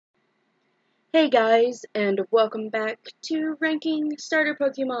Hey guys, and welcome back to Ranking Starter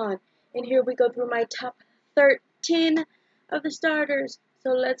Pokemon. And here we go through my top 13 of the starters.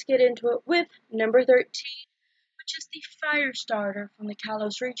 So let's get into it with number 13, which is the Fire Starter from the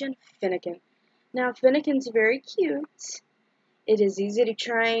Kalos region, Fennekin. Now, Fennekin's very cute. It is easy to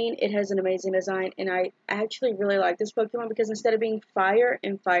train, it has an amazing design, and I actually really like this Pokemon because instead of being fire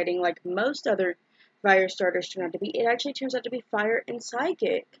and fighting like most other Fire Starters turn out to be, it actually turns out to be fire and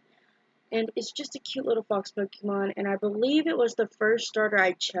psychic. And it's just a cute little fox Pokemon, and I believe it was the first starter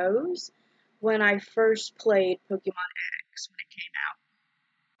I chose when I first played Pokemon X when it came out.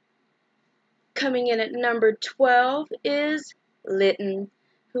 Coming in at number 12 is Litten,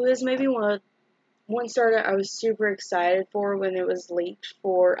 who is maybe one starter I was super excited for when it was leaked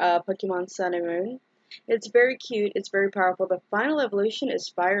for Pokemon Sun and Moon. It's very cute, it's very powerful. The final evolution is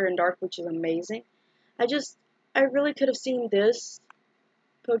Fire and Dark, which is amazing. I really could have seen this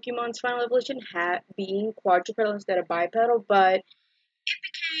Pokemon's final evolution being quadrupedal instead of bipedal, but it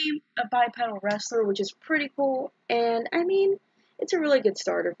became a bipedal wrestler, which is pretty cool, and I mean, it's a really good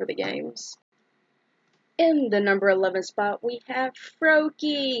starter for the games. In the number 11 spot, we have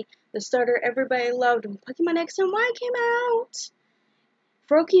Froakie, the starter everybody loved when Pokemon X and Y came out.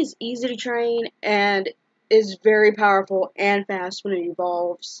 Froakie is easy to train and is very powerful and fast when it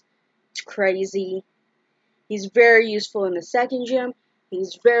evolves. It's crazy. He's very useful in the second gym.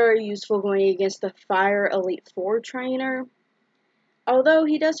 He's very useful going against the Fire Elite Four trainer. Although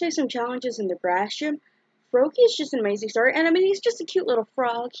he does face some challenges in the grass gym, Froakie is just an amazing starter. And I mean, he's just a cute little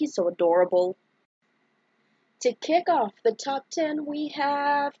frog. He's so adorable. To kick off the top 10, we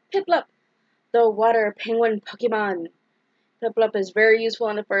have Piplup, the water penguin Pokemon. Piplup is very useful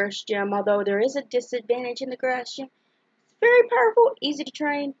in the first gym, although there is a disadvantage in the grass gym. It's very powerful, easy to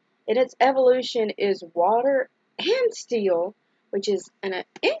train, and its evolution is water and steel, which is an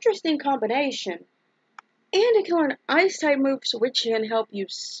interesting combination. And it can learn Ice-type moves, which can help you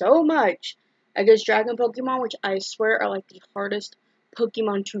so much against Dragon Pokemon, which I swear are like the hardest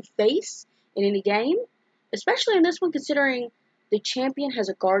Pokemon to face in any game. Especially in this one, considering the champion has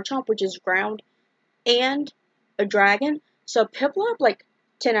a Garchomp, which is ground, and a dragon. So Piplup, like,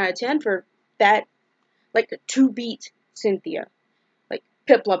 10 out of 10 for that, like, to beat Cynthia. Like,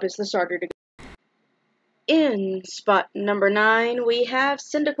 Piplup is the starter to go. In spot number 9, we have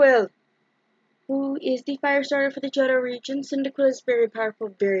Cyndaquil, who is the fire starter for the Johto region. Cyndaquil is very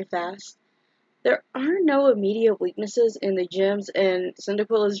powerful, very fast. There are no immediate weaknesses in the gyms, and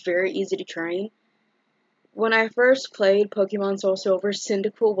Cyndaquil is very easy to train. When I first played Pokemon Soul Silver,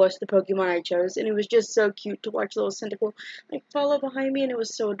 Cyndaquil was the Pokemon I chose, and it was just so cute to watch little Cyndaquil like follow behind me, and it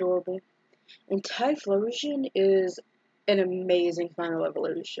was so adorable. And Typhlosion is an amazing final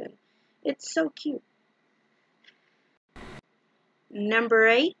evolution. It's so cute. Number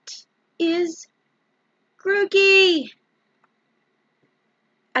 8 is Grookey.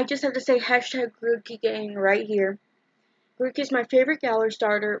 I just have to say hashtag Grookey gang right here. Grookey is my favorite Galar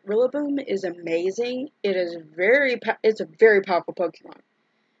starter. Rillaboom is amazing. It's a very powerful Pokemon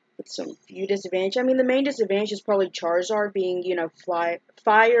with some few disadvantages. I mean, the main disadvantage is probably Charizard being,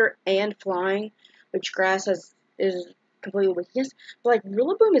 fire and flying, which grass is completely weakness. But like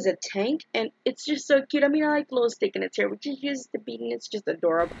Rillaboom is a tank, and it's just so cute. I mean, I like the little stick in its hair, which is used to beat, and it's just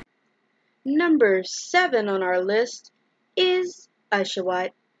adorable. Number 7 on our list is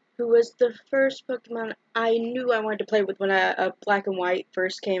Oshawott, who was the first Pokemon I knew I wanted to play with when Black and White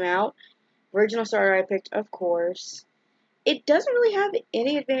first came out. Original starter I picked, of course. It doesn't really have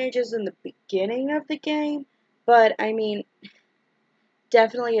any advantages in the beginning of the game, but I mean,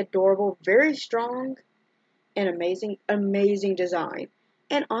 definitely adorable, very strong, and amazing design.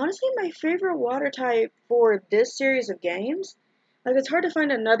 And honestly, my favorite water type for this series of games. Like, it's hard to find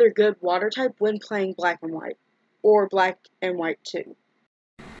another good water type when playing Black and White, or Black and White 2.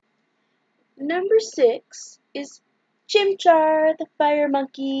 Number 6 is Chimchar, the fire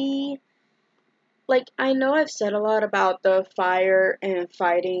monkey. Like, I know I've said a lot about the fire and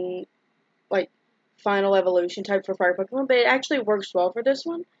fighting, like, final evolution type for fire Pokemon, but it actually works well for this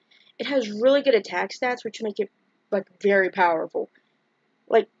one. It has really good attack stats, which make it, like, very powerful.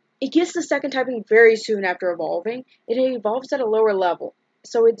 Like, it gets the second typing very soon after evolving, and it evolves at a lower level.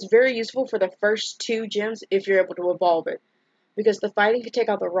 So it's very useful for the first 2 gyms if you're able to evolve it. Because the fighting can take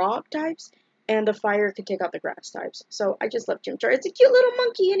out the rock types, and the fire can take out the grass types. So I just love Chimchar. It's a cute little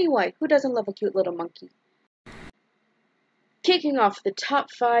monkey anyway. Who doesn't love a cute little monkey? Kicking off the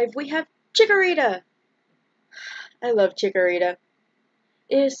top 5, we have Chikorita. I love Chikorita.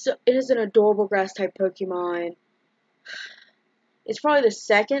 It is an adorable grass type Pokemon. It's probably the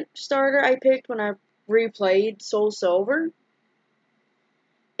second starter I picked when I replayed Soul Silver.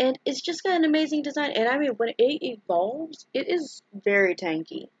 And it's just got an amazing design. And I mean, when it evolves, it is very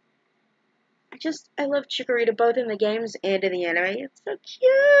tanky. I love Chikorita both in the games and in the anime. It's so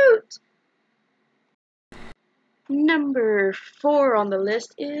cute! Number 4 on the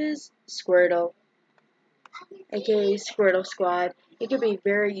list is Squirtle, aka Squirtle Squad. It could be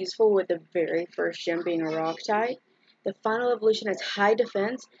very useful with the very first gym being a rock type. The final evolution has high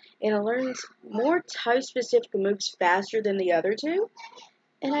defense and it learns more type specific moves faster than the other two.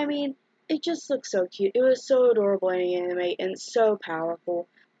 And I mean, it just looks so cute. It was so adorable in the anime and so powerful.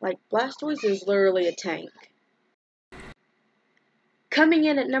 Like, Blastoise is literally a tank. Coming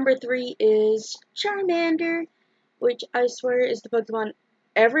in at number 3 is Charmander, which I swear is the Pokemon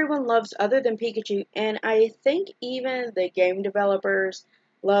everyone loves other than Pikachu, and I think even the game developers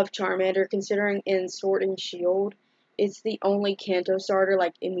love Charmander, considering in Sword and Shield, it's the only Kanto starter,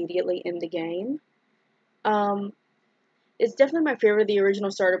 like, immediately in the game. It's definitely my favorite of the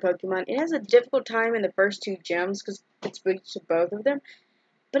original starter Pokemon. It has a difficult time in the first 2 gems, because it's weak to both of them,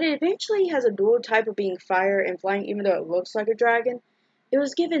 but it eventually has a dual type of being fire and flying, even though it looks like a dragon. It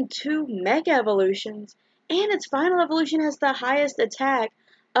was given 2 Mega Evolutions, and its final evolution has the highest attack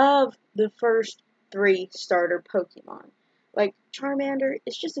of the first 3 starter Pokemon. Like, Charmander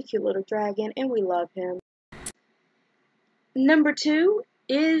is just a cute little dragon, and we love him. Number 2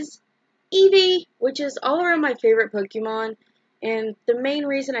 is Eevee, which is all around my favorite Pokemon, and the main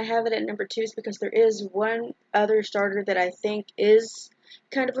reason I have it at number 2 is because there is one other starter that I think is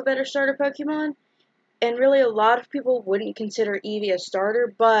kind of a better starter Pokemon. And really, a lot of people wouldn't consider Eevee a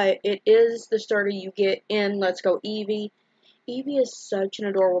starter, but it is the starter you get in Let's Go Eevee. Eevee is such an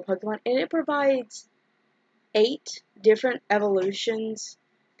adorable Pokemon, and it provides 8 different evolutions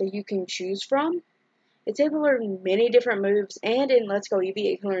that you can choose from. It's able to learn many different moves, and in Let's Go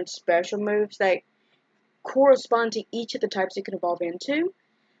Eevee, it can learn special moves that correspond to each of the types it can evolve into.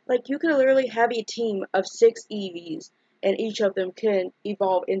 Like, you could literally have a team of 6 Eevees, and each of them can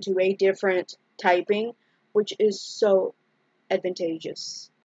evolve into a different typing, which is so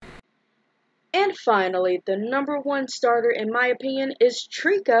advantageous. And finally, the number 1 starter, in my opinion, is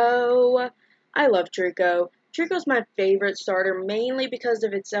Treecko. I love Treecko. Treecko's my favorite starter, mainly because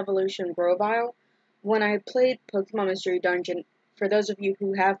of its evolution Grovyle. When I played Pokemon Mystery Dungeon, for those of you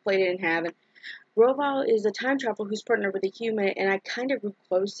who have played it and haven't, Grovyle is a time traveler who's partnered with a human, and I kind of grew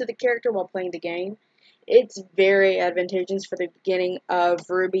close to the character while playing the game. It's very advantageous for the beginning of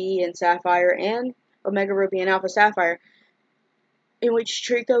Ruby and Sapphire and Omega Ruby and Alpha Sapphire, in which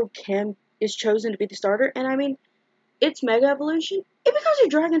Treecko is chosen to be the starter. And I mean, its Mega Evolution, it becomes a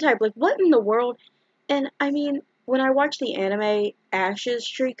Dragon type. Like, what in the world? And I mean, when I watched the anime, Ash's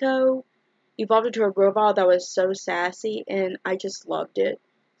Treecko evolved into a Grovyle that was so sassy, and I just loved it.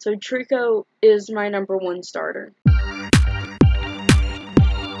 So Treecko is my number 1 starter.